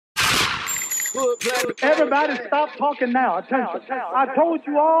Everybody stop talking now. Attention. I told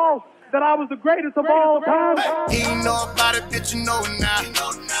you all that I was the greatest of all time. He know about it, bitch, you know now.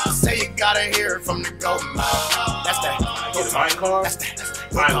 Say you gotta hear it from the GO.A.T. That's that. Get a mic card? That's that.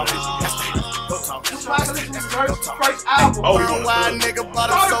 I know this. That's that. Go talk. This first album. Oh, you Burn want wide to nigga, but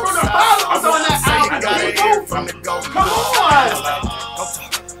I'm so from the sorry. bottom was on that Say you album. gotta hear it from the GO.A.T. Come on. Go talk.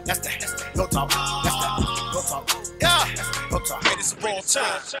 That's that. Go talk. That's that. Go talk. Yeah. Go talk. It's a ball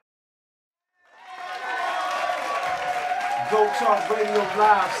time. G.O.A.T Radio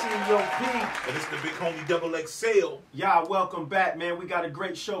Live, C.O.P. And it's the big homie Double XL. Y'all, welcome back, man. We got a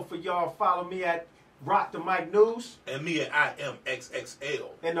great show for y'all. Follow me at Rock the Mic News. And me at I Am XXL.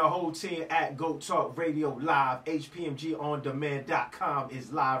 And the whole team at G.O.A.T Radio Live. HPMGOnDemand.com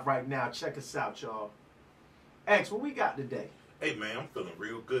is live right now. Check us out, y'all. X, what we got today? Hey, man, I'm feeling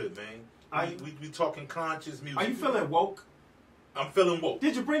real good, man. We talking conscious music. Are you feeling woke? I'm feeling woke.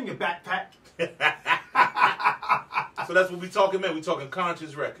 Did you bring your backpack? So that's what we talking, man. We talking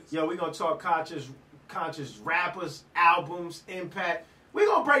conscious records. Yo, we gonna talk conscious rappers, albums, impact. We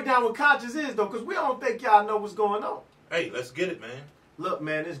gonna break down what conscious is though, because we don't think y'all know what's going on. Hey, let's get it, man. Look,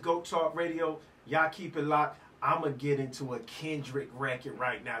 man, this G.O.A.T Radio. Y'all keep it locked. I'm gonna get into a Kendrick record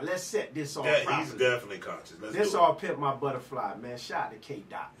right now. Let's set this off. Yeah, properly. he's definitely conscious. This all Pimp My Butterfly, man. Shout out to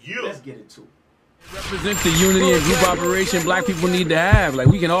K-Dot. Yeah. Let's get into it. Represent the unity and group operation black people need to have. Like,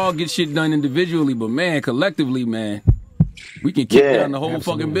 we can all get shit done individually, but man, collectively, man, we can kick down the whole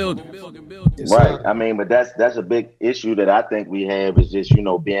fucking building. Right. I mean, but that's a big issue that I think we have is just,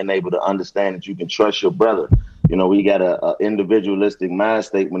 being able to understand that you can trust your brother. We got a individualistic mind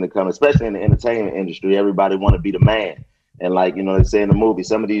state when it comes, especially in the entertainment industry. Everybody want to be the man. And like, they say in the movie,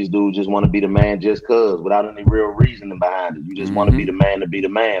 some of these dudes just want to be the man just cause, without any real reasoning behind it. You just want to be the man to be the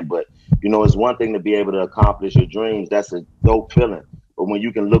man. But, it's one thing to be able to accomplish your dreams. That's a dope feeling. But when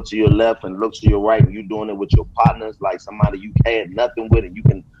you can look to your left and look to your right and you're doing it with your partners, like somebody you had nothing with, and you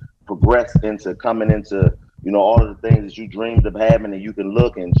can progress into coming into, all of the things that you dreamed of having, and you can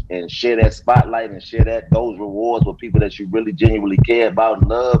look and share that spotlight and share those rewards with people that you really genuinely care about and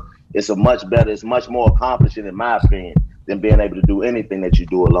love. It's much more accomplishing, in my opinion, than being able to do anything that you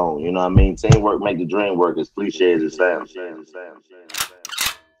do alone. You know what I mean? Teamwork make the dream work, as cliche as it sounds. G.O.A.T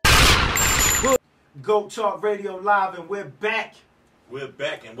Radio Live, and we're back. We're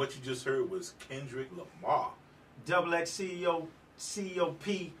back, and what you just heard was Kendrick Lamar. Double X CEO,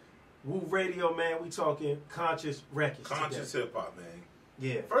 COP, Woo Radio, man. We talking conscious records. Conscious hip hop, man.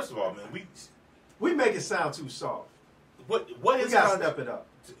 Yeah. First of all, man, we make it sound too soft. What we is gotta step it up.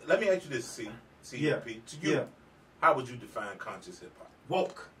 Let me ask you this, COP. Yeah. To you, how would you define conscious hip hop?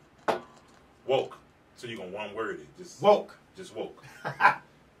 Woke. Woke. So you're gonna one word it. Just woke. Just woke.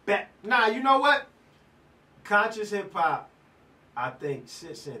 Nah, you know what? Conscious hip hop, I think,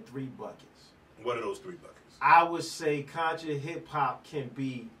 sits in 3 buckets. What are those 3 buckets? I would say conscious hip hop can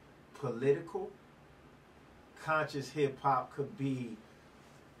be political. Conscious hip hop could be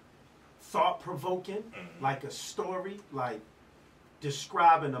thought provoking, like a story, like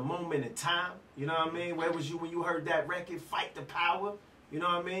describing a moment in time. You know what I mean? Where was you when you heard that record? Fight the power. You know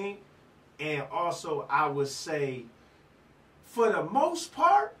what I mean? And also, I would say, for the most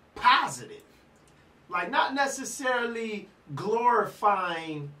part, positive. Like, not necessarily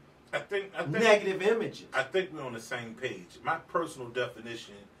glorifying I think negative images. I think we're on the same page. My personal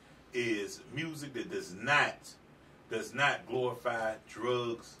definition is music that does not glorify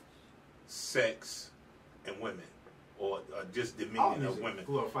drugs, sex, and women, or just demeaning of women.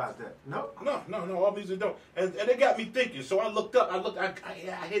 Glorifies that? No. All music don't. And it got me thinking. So I looked up. I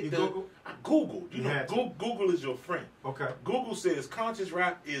hit Google? I Googled. Google is your friend. Okay. Google says conscious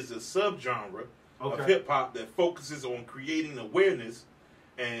rap is a subgenre of hip hop that focuses on creating awareness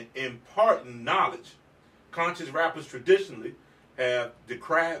and imparting knowledge. Conscious rappers traditionally have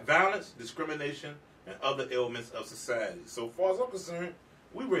decried violence, discrimination, and other elements of society. So far as I'm concerned,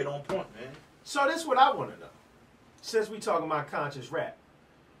 we right on point, man. So that's what I want to know. Since we talking about conscious rap,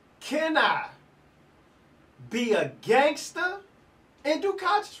 can I be a gangster and do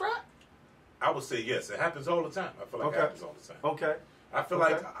conscious rap? I would say yes. It happens all the time. I feel like it happens all the time. Okay. I feel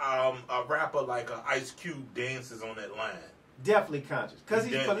like a rapper like Ice Cube dances on that line. Definitely conscious, because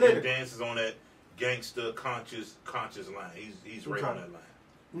he's political. He dances on that gangster conscious line. He's right on that line.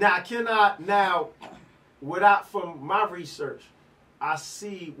 Now, from my research, I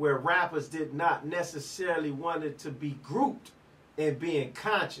see where rappers did not necessarily want it to be grouped in being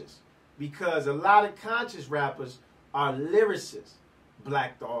conscious, because a lot of conscious rappers are lyricists.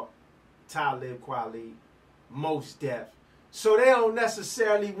 Black Thought, Talib Kweli, Mos Def. So they don't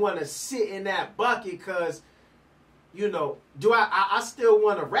necessarily want to sit in that bucket because, do I still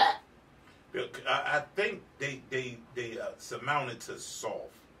want to rap? I think they surmounted to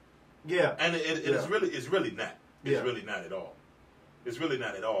soft. Yeah, and it's really not. It's Yeah. really not at all. It's really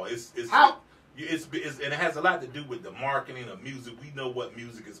not at all. It's How? It's and it has a lot to do with the marketing of music. We know what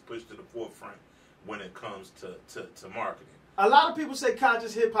music is pushed to the forefront when it comes to marketing. A lot of people say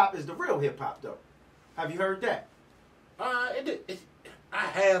conscious hip hop is the real hip hop, though. Have you heard that? I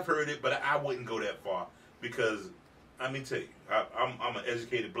have heard it, but I wouldn't go that far because let me tell you, I'm an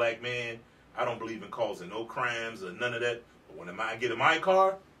educated black man. I don't believe in causing no crimes or none of that. But when I get in my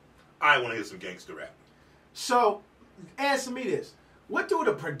car, I want to hear some gangster rap. So, answer me this: what do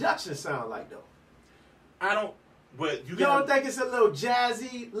the production sound like, though? I don't. But you don't think it's a little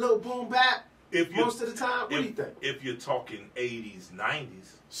jazzy, little boom bap most of the time? What do you think? If you're talking 80s,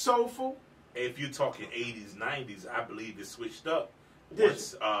 90s, soulful. If you're talking 80s, 90s, I believe it switched up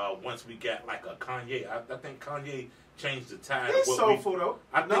once we got like a Kanye. I think Kanye changed the tide. He's soulful though.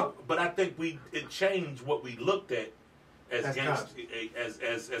 I think it changed what we looked at as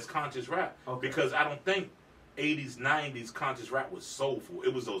conscious rap. Okay. Because I don't think 80s, 90s conscious rap was soulful.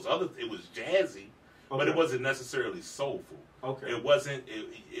 It was those other. It was jazzy, but it wasn't necessarily soulful. Okay. It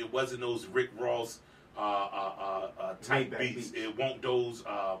wasn't those Rick Ross type beats. It won't those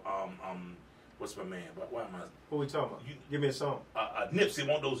what's my man? Why am I? Who we talking about? Give me a song. Nipsey.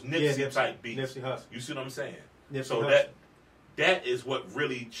 Want those Nipsey type beats? Nipsey Hussle. You see what I'm saying? Nipsey so Hussle. that is what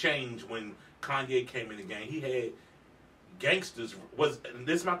really changed when Kanye came in the game. He had gangsters.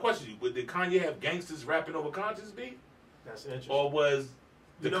 This is my question to you: did Kanye have gangsters rapping over conscious beat? That's interesting. Or was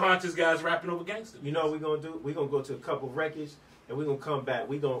the conscious guys rapping over gangsters? You know what we're gonna do? We're gonna go to a couple records and we're gonna come back.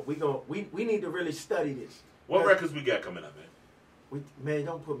 We need to really study this. What records we got coming up, man? Man,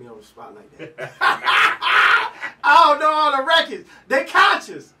 don't put me on the spot like that. I don't know all the records. They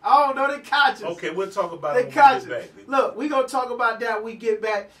conscious. I don't know they conscious. Okay, we'll talk about it when we get back. Look, we're going to talk about that when we get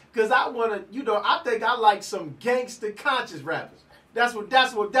back because I want to, I think I like some gangster conscious rappers. That's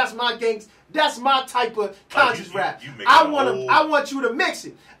my gangs. That's my type of conscious rap. I want you to mix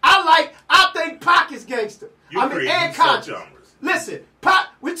it. I think Pac is gangster. And conscious. Listen, Pop,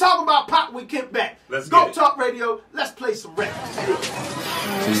 we talking about Pop when we get back. Let's go Talk Radio. Let's play some records. So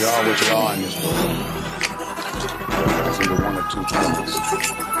you are what you are in this world. There's either one or two things.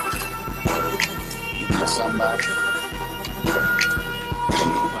 You can somebody.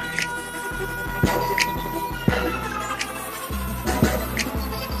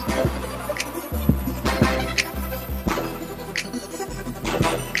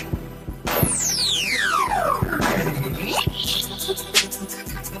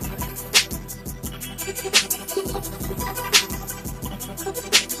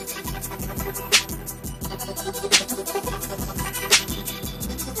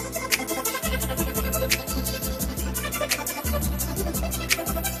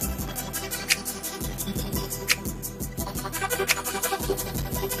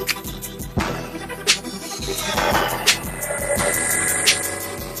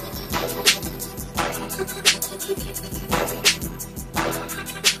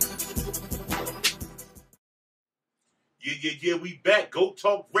 Yeah, we back. Go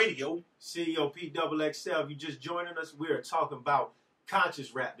Talk Radio. COP XXL. If you just joining us, we're talking about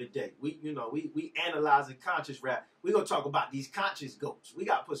conscious rap today. We analyzing conscious rap. We're gonna talk about these conscious goats. We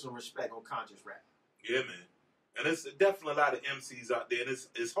gotta put some respect on conscious rap. Yeah, man. And there's definitely a lot of MCs out there, and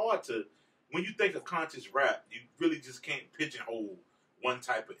it's hard to, when you think of conscious rap, you really just can't pigeonhole one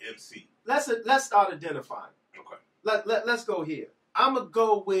type of MC. Let's start identifying. Okay. Let's go here. I'm gonna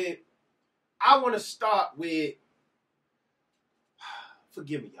go with. I want to start with.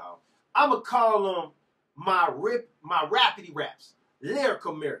 Forgive me, y'all. I'm gonna call them my rapidy raps,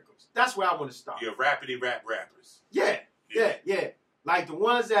 lyrical miracles. That's where I want to start. Your rapidy rap rappers. Yeah. Like the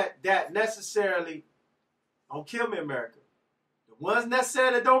ones that necessarily don't kill me, America. The ones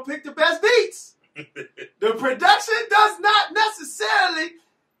necessarily that don't pick the best beats. The production does not necessarily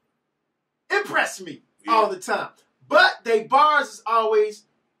impress me all the time, but they bars is always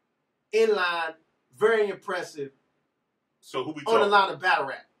in line, very impressive. So who we talking? On the line of battle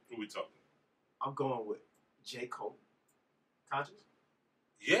rap. Who we talking? I'm going with G.O.A.T. Conscious?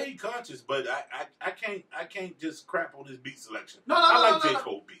 Yeah, he conscious, but I can't just crap on his beat selection. No, I like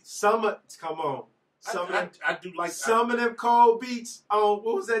J.O.A.T. beats. Come on. I do like some of them cold beats on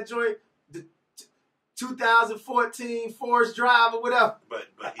what was that joint? The 2014 Forest Drive or whatever. But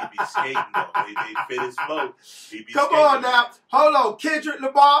he be skating though. They fit his flow. Come on now. Hold on. Kendrick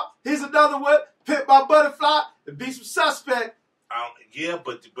Lamar. Here's another one. Pimp My Butterfly. The beats was suspect. Yeah,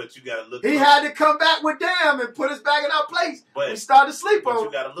 but you gotta look. He had to come back with Damn and put us back in our place. But we started to sleep on. But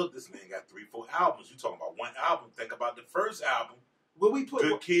you gotta look. This man got 3-4 albums. You talking about one album? Think about the first album. Will we put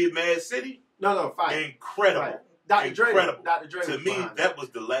Good Kid, Mad City? No, fire. Incredible. Fire. Dr. Dre. Incredible. Dr. Dre. To me, that was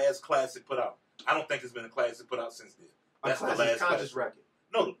the last classic put out. I don't think it's been a classic put out since then. That's the last conscious record.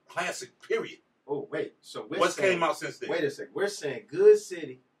 No, the classic. Period. Oh wait, so what's came out since then? Wait a second. We're saying Good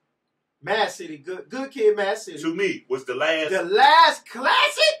City, Mad City, Good Kid, Mad City. To me, was the last. The last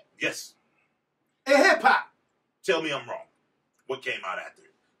classic. Yes. In hip hop. Tell me I'm wrong. What came out after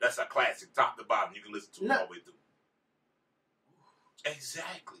it? That's a classic, top to bottom. You can listen to it all the way through.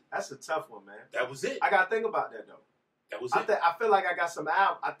 Exactly. That's a tough one, man. That was it. I gotta think about that though. That was it. I feel like I got some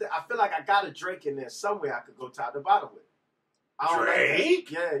album. I feel like I got a Drake in there somewhere I could go top to bottom with. Drake?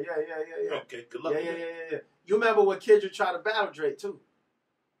 Yeah. Okay, good luck. Yeah. You remember when Kendrick tried to battle Drake too?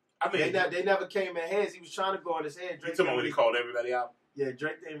 I mean, they never came in heads. He was trying to go on his head. Drake. You talking about when he called everybody out? Yeah,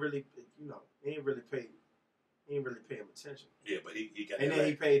 Drake didn't really, he ain't really pay him attention. Yeah, but he got. And that then last,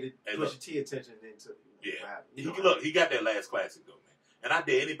 he paid Pusha T attention into. He got that last classic though, man. And I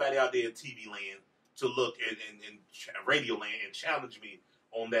dare anybody out there in TV land to look in radio land and challenge me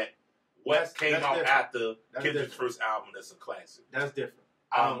on that. What came out different. After Kendrick's first album that's a classic? That's different.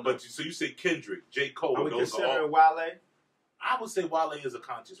 But so you say Kendrick, J. Cole, are we those are all. Wale? I would say Wale is a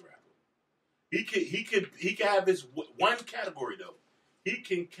conscious rapper. He can have his one category though. He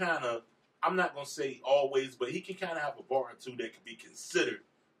can kind of, I'm not gonna say always, but he can kind of have a bar or two that can be considered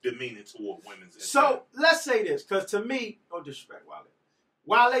demeaning toward women. So let's say this, because to me, no disrespect, Wale.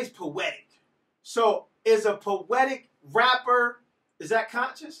 Wale's poetic. So is a poetic rapper, is that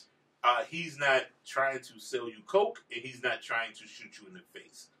conscious? He's not trying to sell you coke, and he's not trying to shoot you in the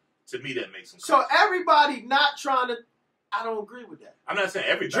face. To me, that makes him conscious. So everybody not trying to. I don't agree with that. I'm not saying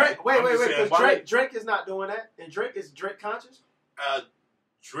everybody. Drake, wait, because Drake is not doing that, and is Drake conscious?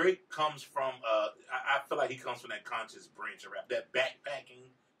 Drake comes from. I feel like he comes from that conscious branch of rap, that backpacking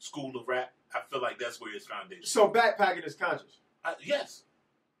school of rap. I feel like that's where his foundation. So backpacking is conscious. Yes.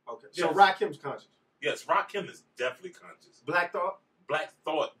 Okay. So yes. Rakim's conscious. Yes, Rakim is definitely conscious. Black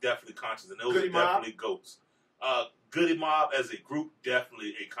Thought definitely conscious, and those Goody are definitely GOATs. Goody Mob as a group,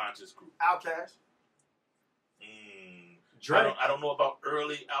 definitely a conscious group. Outkast. Drake. I don't know about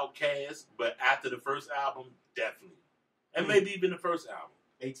early Outkast, but after the first album, definitely, and maybe even the first album.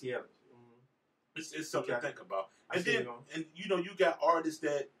 ATL. It's something to think about. And then, you got artists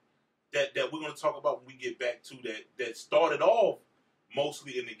that we're going to talk about when we get back to that started off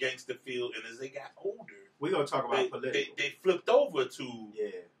mostly in the gangster field, and as they got older, we're going to talk about political. They flipped over to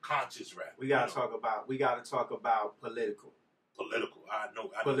conscious rap. We got to talk about political. Political. I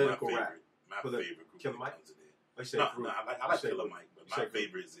know political my favorite. rap. My favorite group. Killer Mike. I like Killer Mike, but my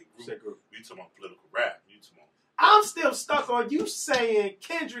favorite is a group. You talking about political rap? You talking about? I'm still stuck on you saying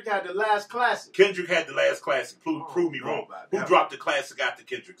Kendrick had the last classic. Kendrick had the last classic. Prove me wrong. Who dropped the classic after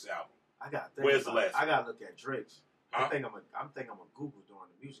Kendrick's album? Where's the last? I gotta look at Drake's. I think I'm gonna Google during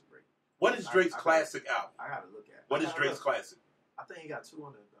the music break. What is Drake's classic album? I gotta look at it. What is Drake's classic? I think he got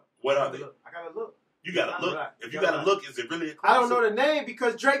 200 though. What are they? I gotta look. You gotta look. If you gotta look, is it really a classic? I don't know the name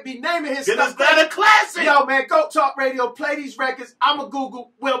because Drake be naming his stuff. Then it's not a classic. Yo, man, Go Talk Radio, play these records. I'ma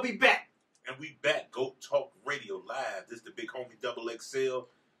Google. We'll be back. And we back. Go Talk Radio live. This is the big homie Double XL,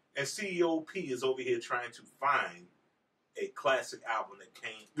 and C.O.P is over here trying to find a classic album that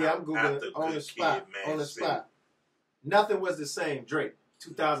came out I'm Googling after on the spot. On the spot. Nothing was the same. Drake,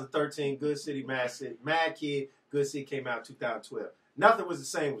 2013, Good City, Mad City, Mad Kid, Good City came out 2012. Nothing was the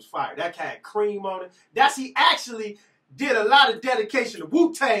same. Was fire. That had cream on it. He actually did a lot of dedication to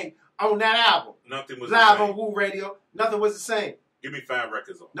Wu-Tang on that album. Nothing was live the same. On Wu Radio. Nothing was the same. Give me 5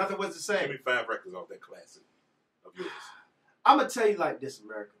 records off. Nothing was the same. Give me 5 records off that classic of yours. I'm gonna tell you like this,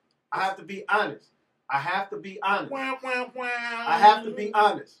 America. I have to be honest. I have to be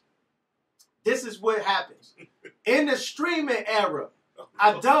honest. This is what happens. In the streaming era,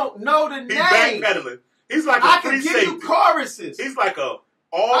 I don't know the name. He's backpedaling. He's like I can give you choruses. He's like a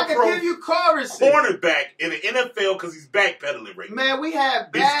I can give you choruses. Cornerback in the NFL because he's backpedaling right now. Man, we had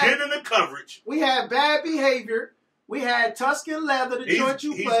He's getting the coverage. We had Bad Behavior. We had Tuscan Leather, the joint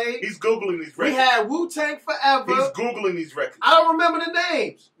you played. He's Googling these records. We had Wu-Tang Forever. He's Googling these records. I don't remember the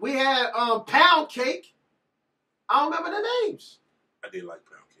names. We had Pound Cake. I don't remember the names. I did like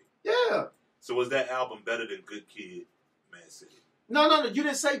Pound Cake. Yeah. So was that album better than Good Kid, Mad City? No. You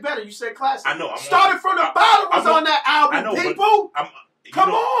didn't say better. You said classic. I know. Started from the bottom was on that album, I know, people.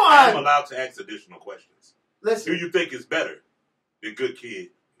 Come on. I'm allowed to ask additional questions. Listen. Do you think it's better than Good Kid,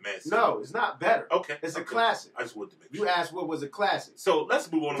 Mad City? No, it's not better. Okay. It's a classic. I just wanted to make sure. You asked what was a classic. So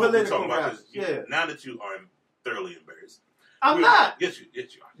let's move on to what we're talking about. Now that you are thoroughly embarrassed. I'm not. Yes, you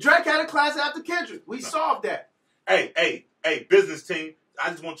are. Drake had a classic after Kendrick. We solved that. Hey, business team. I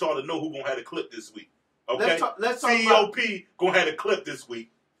just want y'all to know who's going to have the clip this week. Okay? Let's talk COP gonna have a clip this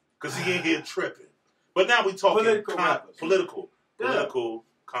week because he ain't here tripping. But now we talking political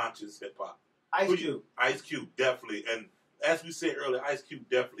conscious hip hop. Ice Cube, definitely. And as we said earlier, Ice Cube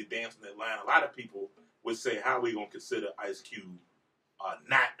definitely danced in that line. A lot of people would say, how are we going to consider Ice Cube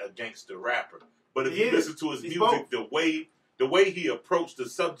not a gangster rapper? But if you listen to his music, the way he approached the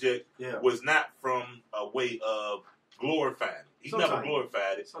subject was not from a way of glorifying it. He never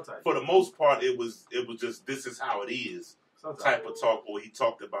glorified it. For the most part, it was just, this is how it is type of talk, or he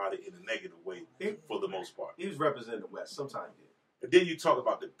talked about it in a negative way for the most part. He was representing the West. Sometimes he did. And then you talk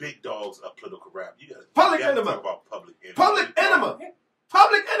about the big dogs of political rap. You got to talk about Public Enemy.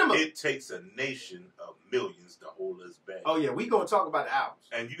 Public Enemy. It takes a nation of millions to hold us back. Oh yeah, we gonna talk about the albums.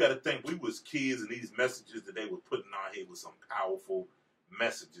 And you got to think, we was kids, and these messages that they were putting in our head was some powerful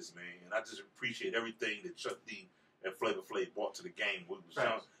messages, man. And I just appreciate everything that Chuck D and Flavor Flav brought to the game. We was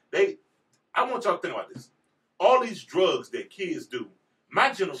young. I want y'all to think about this. All these drugs that kids do.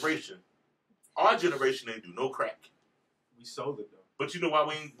 My generation, our generation, ain't do no crack. We sold it though. But you know why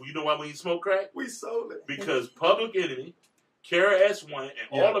we ain't smoke crack? We sold it. Because Public Enemy, KRS-One,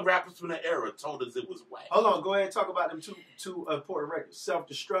 and all the rappers from that era told us it was whack. Hold on, go ahead and talk about them two important records.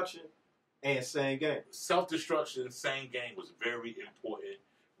 Self-Destruction and Same Game. Self-Destruction and Same Game was very important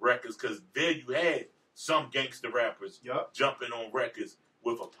records because there you had some gangster rappers jumping on records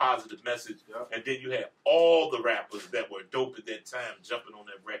with a positive message. And then you had all the rappers that were dope at that time jumping on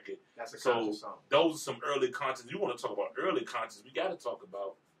that record. That's a conscious song. Those are some early content. You want to talk about early content, we got to talk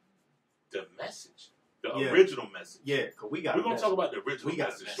about the message. The original message. Yeah, because we're going to talk about the original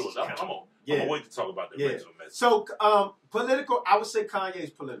message. Sure. I'm going to wait to talk about the original message. So, political, I would say Kanye's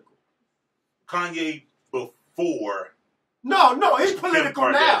political. Kanye before. No, he's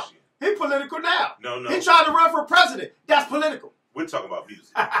political now. He's political now. No. He tried to run for president. That's political. We're talking about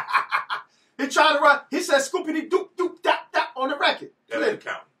music. He tried to run. He said scoopity doop doop dot dot on the record. That doesn't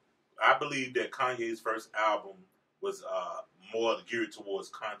count. I believe that Kanye's first album was more geared towards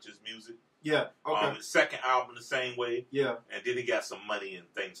conscious music. Yeah. Okay. His second album the same way. Yeah. And then he got some money and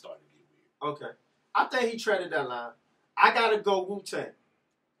things started to get weird. Okay. I think he treaded that line. I gotta go Wu-Tang.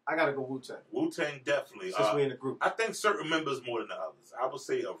 Wu-Tang definitely. Since we're in the group. I think certain members more than the others. I would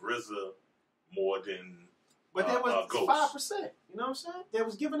say of RZA more than. But there was 5%. You know what I'm saying? They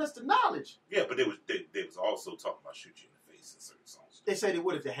was giving us the knowledge. Yeah, but they was also talking about shoot you in the face in certain songs. They say they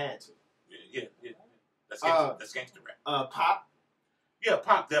would if they had to. Yeah. That's gangster rap. Pop. Yeah,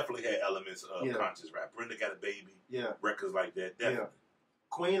 Pop definitely had elements of conscious rap. Brenda Got a Baby. Yeah. Records like that. Definitely. Yeah.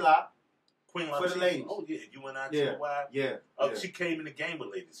 Queen Latifah. For the ladies. Oh yeah, you and I too. Yeah. She came in the game with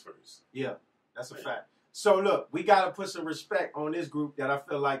ladies first. Yeah, that's a fact. So look, we gotta put some respect on this group that I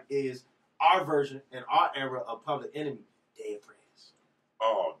feel like is our version and our era of Public Enemy. Dead Prez.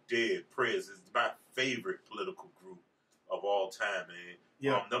 Oh, Dead Prez is my favorite political group of all time, man.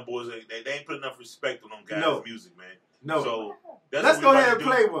 Yeah. Them boys, they ain't put enough respect on them guys' music, man. No. So let's go ahead and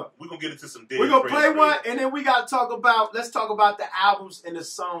play one. We're gonna get into some Dead We're gonna Prez, play one, and then we gotta talk about. Let's talk about the albums and the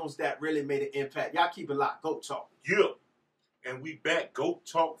songs that really made an impact. Y'all keep it locked. Go Talk. Yeah. And we back. Go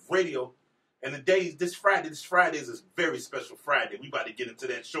Talk Radio. And this Friday is a very special Friday. We about to get into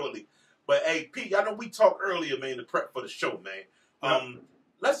that shortly. But hey, Pete, I know we talked earlier, man, to prep for the show, man.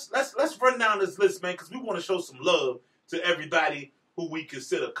 Let's run down this list, man, because we want to show some love to everybody who we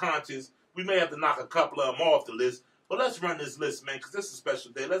consider conscious. We may have to knock a couple of them off the list, but let's run this list, man, because this is a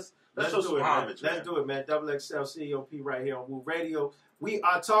special day. Let's show some homage, man. Let's do it, man. XXL COP right here on Woo Radio. We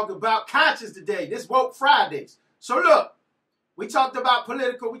are talking about conscious today. This Woke Fridays. So look, we talked about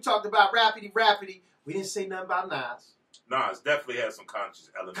political. We talked about rapidy. We didn't say nothing about Nas. Nas definitely had some conscious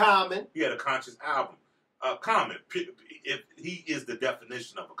elements. Common. He had a conscious album. Common. If he is the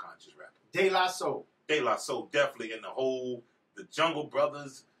definition of a conscious rapper. De La Soul. Definitely in the Jungle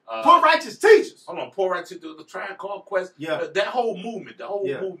Brothers. Poor Righteous Teachers. Hold on, Poor Righteous, the Tribe Called Quest. Yeah. That whole movement.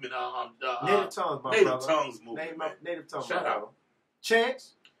 Native Tongues, my Native brother. Tongues movement. Native Tongues, Shout out.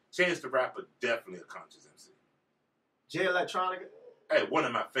 Chance the Rapper, definitely a conscious MC. Jay Electronica. Hey, one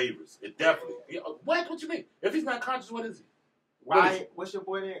of my favorites. It definitely. What you mean? If he's not conscious, what is he? What's your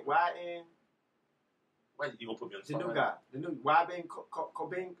boy name? YN. Why you gonna put me on the spot? The new guy. The new YN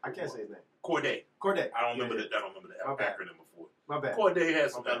Cobain. I can't say his name. Corday. I don't remember the acronym before. My bad. Corday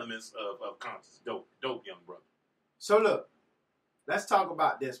has some elements of conscious. Dope young brother. So look, let's talk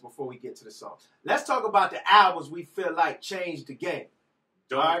about this before we get to the song. Let's talk about the albums we feel like changed the game.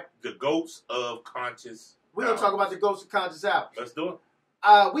 All right? The GOATs of conscious. We're going to talk about the GOATs of conscious albums. Let's do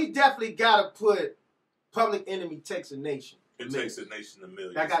it. We definitely got to put Public Enemy Takes a Nation. It takes a nation to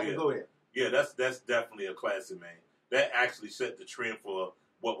millions. That got to go there. Yeah, that's definitely a classic, man. That actually set the trend for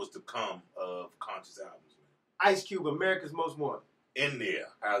what was to come of conscious albums, man. Ice Cube, America's Most Wanted. In there.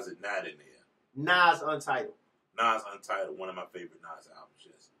 How's it not in there? Nas, Untitled. Nas Untitled, one of my favorite Nas albums,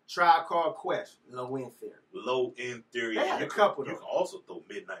 yes. Tribe Called Quest, Low End Theory. Low End Theory. They had a couple, You can also throw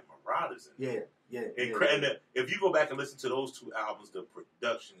Midnight Marauders in there. Yeah. And if you go back and listen to those two albums, the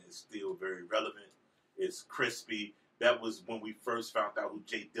production is still very relevant. It's crispy. That was when we first found out who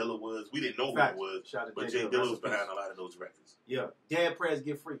Jay Dilla was. We didn't know who he was, but Jay Dilla was behind a lot of those records. Yeah. Dead Prez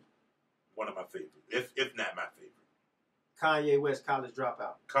Get Free. One of my favorite, if not my favorite. Kanye West, College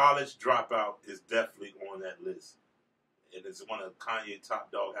Dropout. College Dropout is definitely on that list. And it's one of Kanye's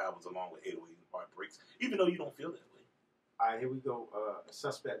top dog albums along with 808 and Heartbreaks, even though you don't feel that way. All right, here we go.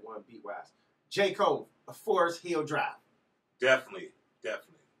 Suspect One, Beatwise. J. Cole, A Forest Hill Drive. Definitely.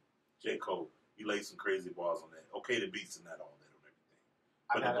 J. Cole, he laid some crazy bars on that. Okay, the beats and not all that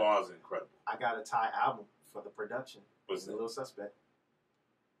on everything. But the bars are incredible. I got a tie album for the production. What's that? A Little Suspect.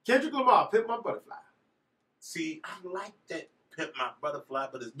 Kendrick Lamar, Pimp My Butterfly. See, I like that Pimp My Butterfly,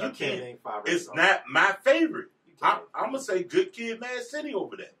 but it's not my favorite. I'm going to say Good Kid, Mad City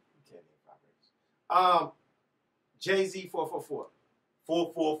over that. You can't name 5 records. Jay-Z, 444.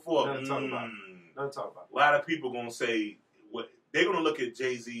 444. Nothing to talk about. Nothing to talk about. A lot of people going to say, they're going to look at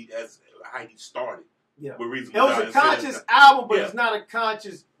Jay-Z as how he started. Yeah. With Reason it was a conscious album, but he's not a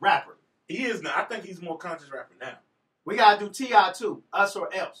conscious rapper. He is not. I think he's more conscious rapper now. We got to do T.I. too. Us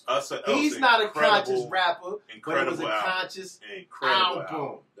or Else. Us or Else. He's not a conscious rapper, but it was a conscious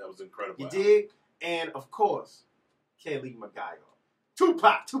album. That was incredible. You dig? And, of course, can't leave my guy on.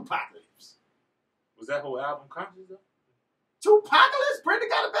 Tupac lives. Was that whole album conscious though? Tupacalypse? Brenda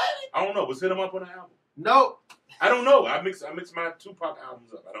Got a Baby? I don't know. Was Hit 'Em Up on the album? No. I don't know. I mix my Tupac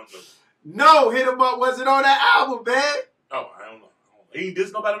albums up. I don't know. No, Hit 'Em Up wasn't on that album, man. Oh, I don't know. He ain't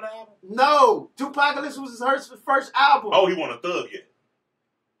dissed nobody on the album? No. Tupacalypse was his first album. Oh, he want a thug yet?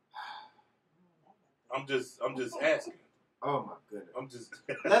 I'm just asking. Oh my goodness. I'm just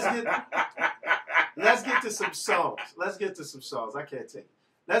Let's get to some songs. I can't take it.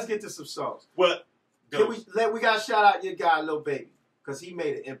 Let's get to some songs. What? We got to shout out your guy, Lil Baby, because he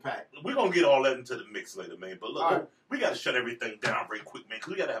made an impact. We're going to get all that into the mix later, man. But look, we got to shut everything down very quick, man,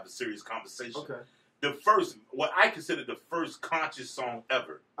 because we got to have a serious conversation. Okay. What I consider the first conscious song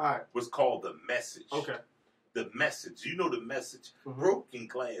ever was called The Message. Okay. The Message. You know The Message? Mm-hmm. Broken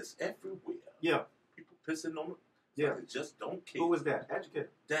glass everywhere. Yeah. People pissing on it. Yeah. They just don't care. Who was that?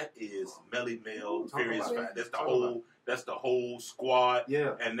 Educator. That is Melly Mel, Furious Five. That's the whole squad.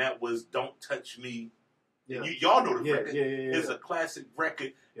 Yeah. And that was Don't Touch Me. Yeah. Y'all know the record. Yeah. It's a classic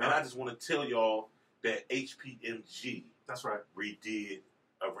record. Yeah. And I just want to tell y'all that HPMG redid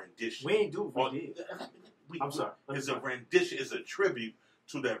a rendition. We ain't do redid. I'm sorry. It's a rendition. It's a tribute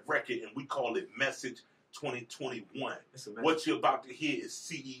to that record, and we call it Message 2021. What you're about to hear is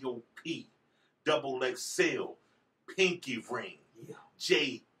CEOP, Double XL, Pinky Ring,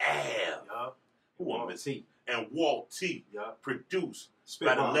 J.Ab, and Walt T, produced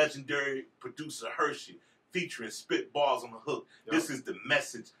by the legendary producer Hershey, featuring Spitballs on the Hook. This is the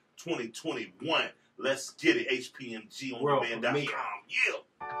Message 2021. Let's get it. HPMG on demand.com. Yeah.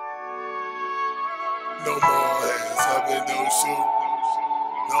 No more hands up and don't shoot.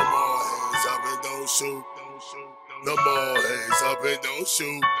 No more hands up and don't shoot. No more hands up and don't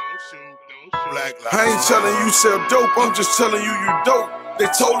shoot. Black lives. I ain't telling you sell dope, I'm just telling you dope. They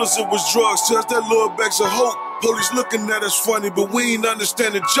told us it was drugs, just that little bags of hope. Police looking at us funny, but we ain't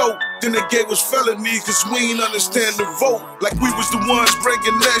understand the joke. Then they gave us felonies, cause we ain't understand the vote. Like we was the ones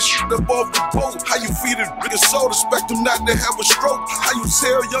breaking that shit up off the boat. How you feed a nigga soul, expect him not to have a stroke. How you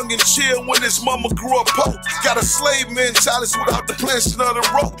tell young and chill when his mama grew up poor. Got a slave mentality without the planting of the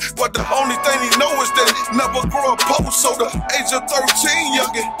rope. But the only thing he know is that he never grew up poor. So the age of 13,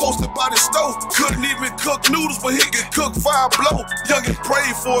 youngin' posted by the stove. Couldn't even cook noodles, but he could cook fire blow. Youngin'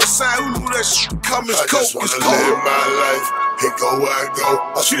 prayed for a sign, who knew that shit coming coke. Live my life and go where I go.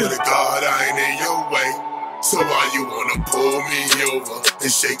 I swear to God I ain't in your way. So why you wanna pull me over and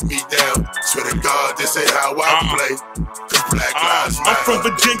shake me down? Swear to God this ain't how I play. Cause Black Lives Matter. I'm from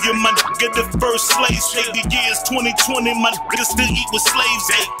Virginia, my nigga, the first slave state. The year's 2020, my nigga still eat with slaves.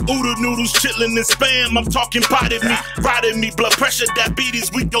 Oodle noodles, chitlin' and spam. I'm talking potted meat, rotted me, blood pressure,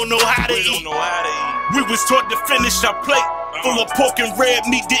 diabetes. We don't know how to eat. We was taught to finish our plate. Full of pork and red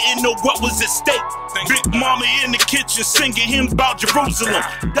meat, didn't know what was at stake. Big mama in the kitchen singing hymns about Jerusalem.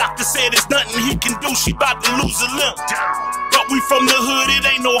 Doctor said there's nothing he can do, she about to lose a limb. But we from the hood, it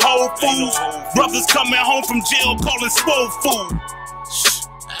ain't no Whole Foods. Brothers coming home from jail calling swole food.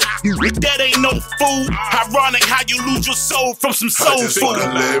 That ain't no food. Ironic how you lose your soul from some soul food. I just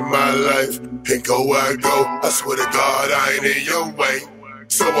wanna live my life and go where I go. I swear to God I ain't in your way.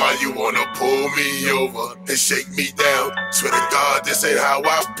 So why you wanna pull me over and shake me down? Swear to God, this ain't how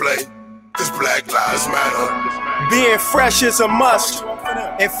I play. Cause Black Lives Matter. Being fresh is a must.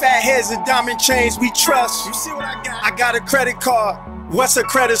 And fat heads and diamond chains we trust. You see what I got? I got a credit card. What's a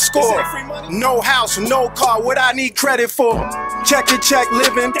credit score? No house, no car, what I need credit for? Check to check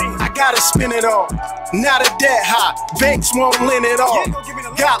living, I gotta spin it all. Not a debt high, banks won't lend it all.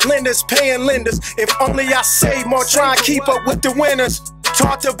 Got lenders paying lenders. If only I save more, try and keep up with the winners.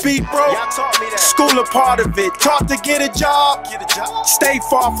 Taught to be broke, school a part of it. Taught to get a job, stay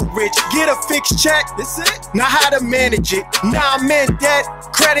far from rich. Get a fixed check, that's it. Now how to manage it. Now I'm in debt,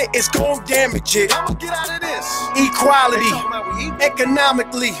 credit is gon' damage it. I'ma get out of this. Equality,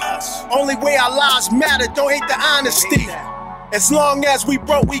 economically. Only way our lives matter, don't hate the honesty. As long as we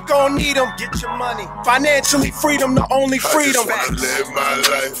broke, we gon' need them. Get your money. Financially, freedom, the only freedom. I just wanna live my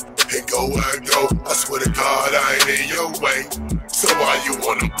life and go where I go. I swear to God, I ain't in your way. So why you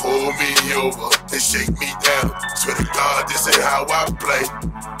wanna pull me over and shake me down? Swear to God, this ain't how I play.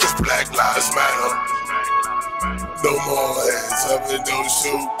 Cause Black Lives Matter. No more heads up and don't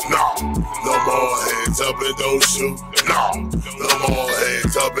shoot. No. No more heads up and don't shoot. No. No more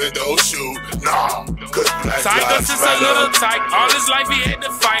heads up and don't shoot. No. Cause Black Lives since Matter. a little tight. All his life he had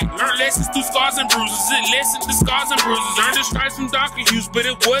to fight. Learned lessons through scars and bruises. It lessened the scars and bruises. Earned the stripes from darker hues, but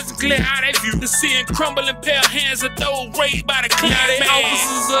it wasn't clear how they viewed. The seeing crumbling pale hands of those raised by the clan. Now they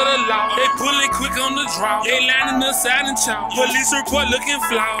officers of the law. They pulling quick on the draw. They lining us out and chalk. Police report looking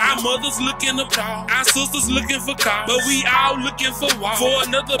flawed. Our mothers looking appalled. Our sisters looking for cause. But we all looking for wall. For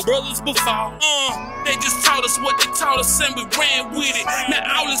another brother's befall. They just taught us what they taught us and we ran with it.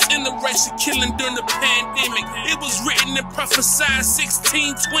 Now all this interracial killing during the pandemic. It was written and prophesied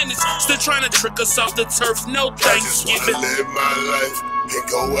 1620s. Still trying to trick us off the turf. No Thanksgiving. I just wanna live my life and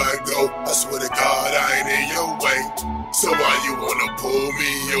go where I go. I swear to God, I ain't in your way. So why you wanna pull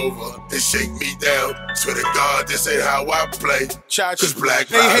me over and shake me down? Swear to God, this ain't how I play. Cause Black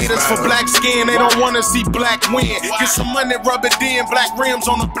They Lives hate us for Matter. black skin, they don't wanna see black win. Get some money, rub it in, black rims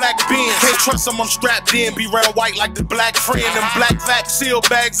on the black Benz. Can't trust them, I'm strapped in, be red and white like the black friend. Them black vac seal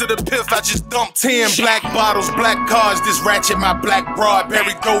bags of the piff, I just dumped 10. Black bottles, black cars, this ratchet, my black broad.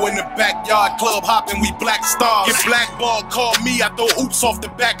 Barry go in the backyard, club hopping, we black stars. Get blackball, call me, I throw oops off the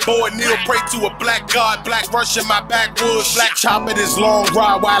backboard. Kneel, pray to a black god, black rush in my backwoods. Black chopper, this long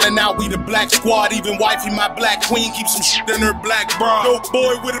ride, wildin' out, we the black squad. Even wifey, my black queen, keep some shit in her black bra. No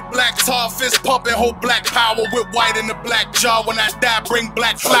boy with a black tar, fist pumping, whole black power. With white in the black jaw, when I die, bring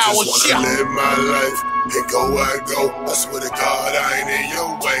black flowers. I just wanna live my life and go where I go. I swear to God, I ain't in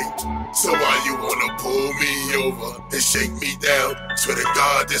your way. So why you wanna pull me over and shake me down? Swear to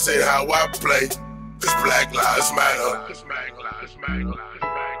God, this ain't how I play. Cause Black Lives Matter.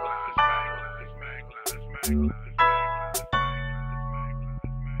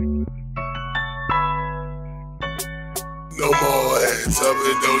 No more heads up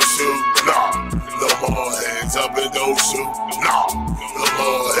and don't shoot. No. No more heads up and don't shoot. No. No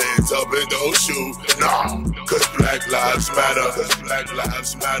more heads up and don't shoot. No. Cause Black Lives Matter. Cause Black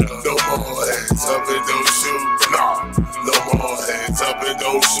Lives Matter. No more heads up and don't shoot. No. No more heads up and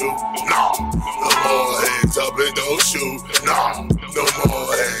don't shoot. No. No more heads up and don't shoot. No. No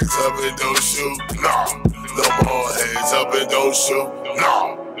more heads up and don't shoot. No. No more heads up and don't shoot.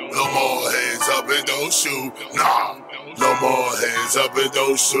 No. No more heads up and don't shoot. No. No more heads up and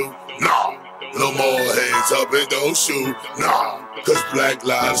don't shoot. No. No more heads up and don't shoot. No. Cause Black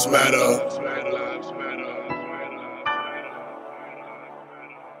Lives Matter.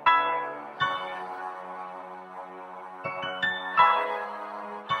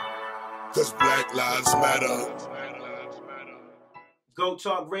 Cause Black Lives Matter. Go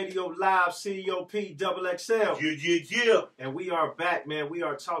Talk Radio Live, COP Double XL. Yeah. And we are back, man. We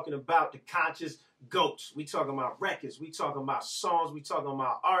are talking about the conscious GOATs. We talking about records. We talking about songs. We talking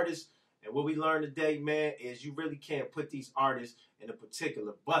about artists. And what we learned today, man, is you really can't put these artists in a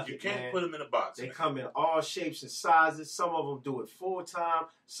particular bucket, You can't man. put them in a box. They man. come in all shapes and sizes. Some of them do it full time.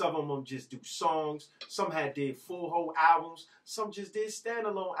 Some of them just do songs. Some did full whole albums. Some just did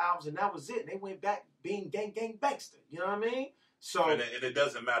standalone albums, and that was it. They went back being gang bangster. You know what I mean? So And it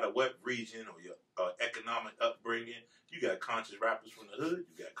doesn't matter what region or your economic upbringing. You got conscious rappers from the hood.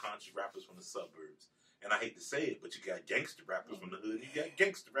 You got conscious rappers from the suburbs. And I hate to say it, but you got gangster rappers from the hood. You got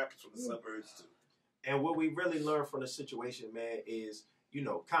gangster rappers from the suburbs too. And what we really learned from the situation, man, is, you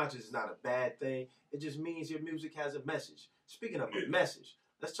know, conscious is not a bad thing. It just means your music has a message. Speaking of a message,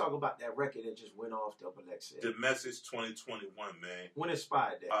 let's talk about that record that just went off Double XL. The Message 2021, man. What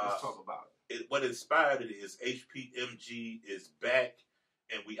inspired that? Let's talk about it. What inspired it is HPMG is back,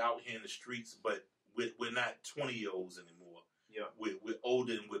 and we out here in the streets, but we're not 20-year-olds anymore. We're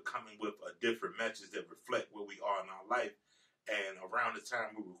older and we're coming with a different message that reflect where we are in our life. And around the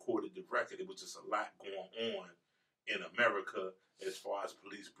time we recorded the record, it was just a lot going on in America as far as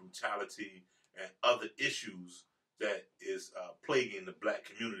police brutality and other issues that is plaguing the black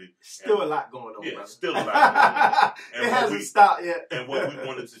community. Still a lot going on, brother. Still a lot going on. And it hasn't stopped yet. And what we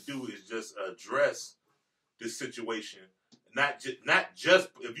wanted to do is just address this situation. Not just,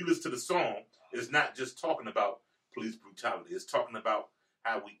 if you listen to the song, it's not just talking about police brutality. It's talking about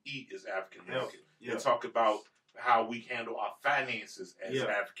how we eat as African Americans. It talk about how we handle our finances as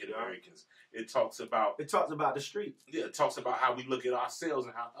African Americans. It talks about the street. Yeah, it talks about how we look at ourselves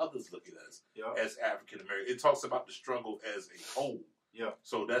and how others look at us as African Americans. It talks about the struggle as a whole. Yeah.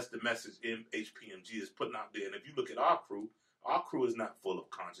 So that's the message HPMG is putting out there. And if you look at our crew is not full of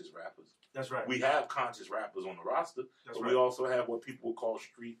conscious rappers. That's right. We have conscious rappers on the roster, but we also have what people would call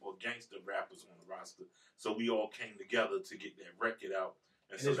street or gangster rappers on the roster. So we all came together to get that record out.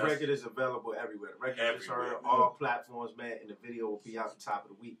 And so this record is available everywhere. The record is heard on all platforms, man, and the video will be out the top of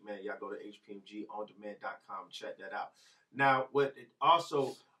the week, man. Y'all go to hpmgondemand.com and check that out. Now, what it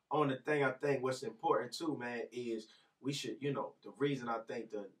also, on the thing I think what's important too, man, is we should, the reason I think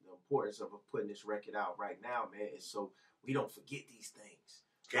the importance of putting this record out right now, man, is so we don't forget these things.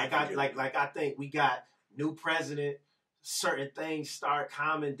 I think we got new president, certain things start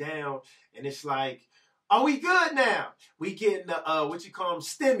calming down, and it's like, are we good now? We getting the what you call them,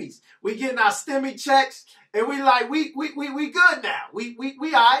 stimmies. We getting our stimmy checks, and we like we good now. We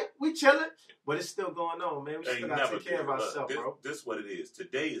all right. We chilling, but it's still going on, man. We still gotta take care of ourselves, bro. This is what it is.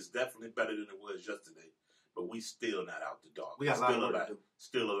 Today is definitely better than it was yesterday, but we still not out the dark. We got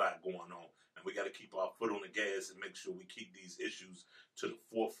still a lot going on, and we got to keep our foot on the gas and make sure we keep these issues to the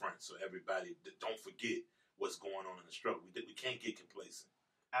forefront, so everybody don't forget what's going on in the struggle. We can't get complacent.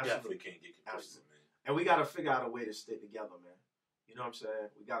 Absolutely. Definitely can't get complacent, man. And we got to figure out a way to stick together, man. You know what I'm saying?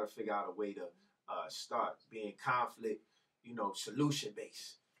 We got to figure out a way to start being conflict,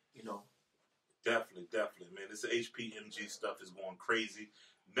 solution-based, Definitely, man. This HPMG stuff is going crazy.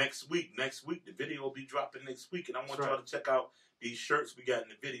 Next week, the video will be dropping next week. And I want y'all to check out these shirts we got in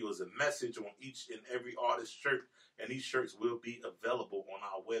the video. Is a message on each and every artist shirt. And these shirts will be available on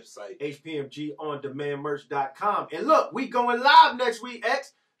our website. HPMGOnDemandMerch.com. And look, we going live next week,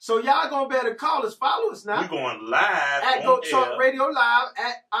 X. So y'all gonna better call us, follow us now. We're going live at Go Talk Radio Live,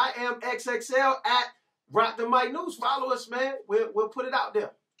 at I Am XXL, at Rock the Mic News. Follow us, man. We'll put it out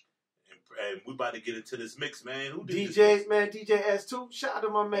there. And we about to get into this mix, man. Who did DJ, man, DJ S2. Shout out to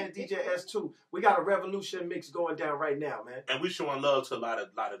my man, DJ S2. We got a revolution mix going down right now, man. And we showing love to a lot of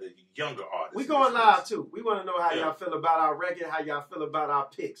the younger artists. We going live, too. We want to know how y'all feel about our record, how y'all feel about our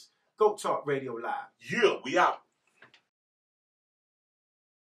picks. Go Talk Radio Live. Yeah, we out.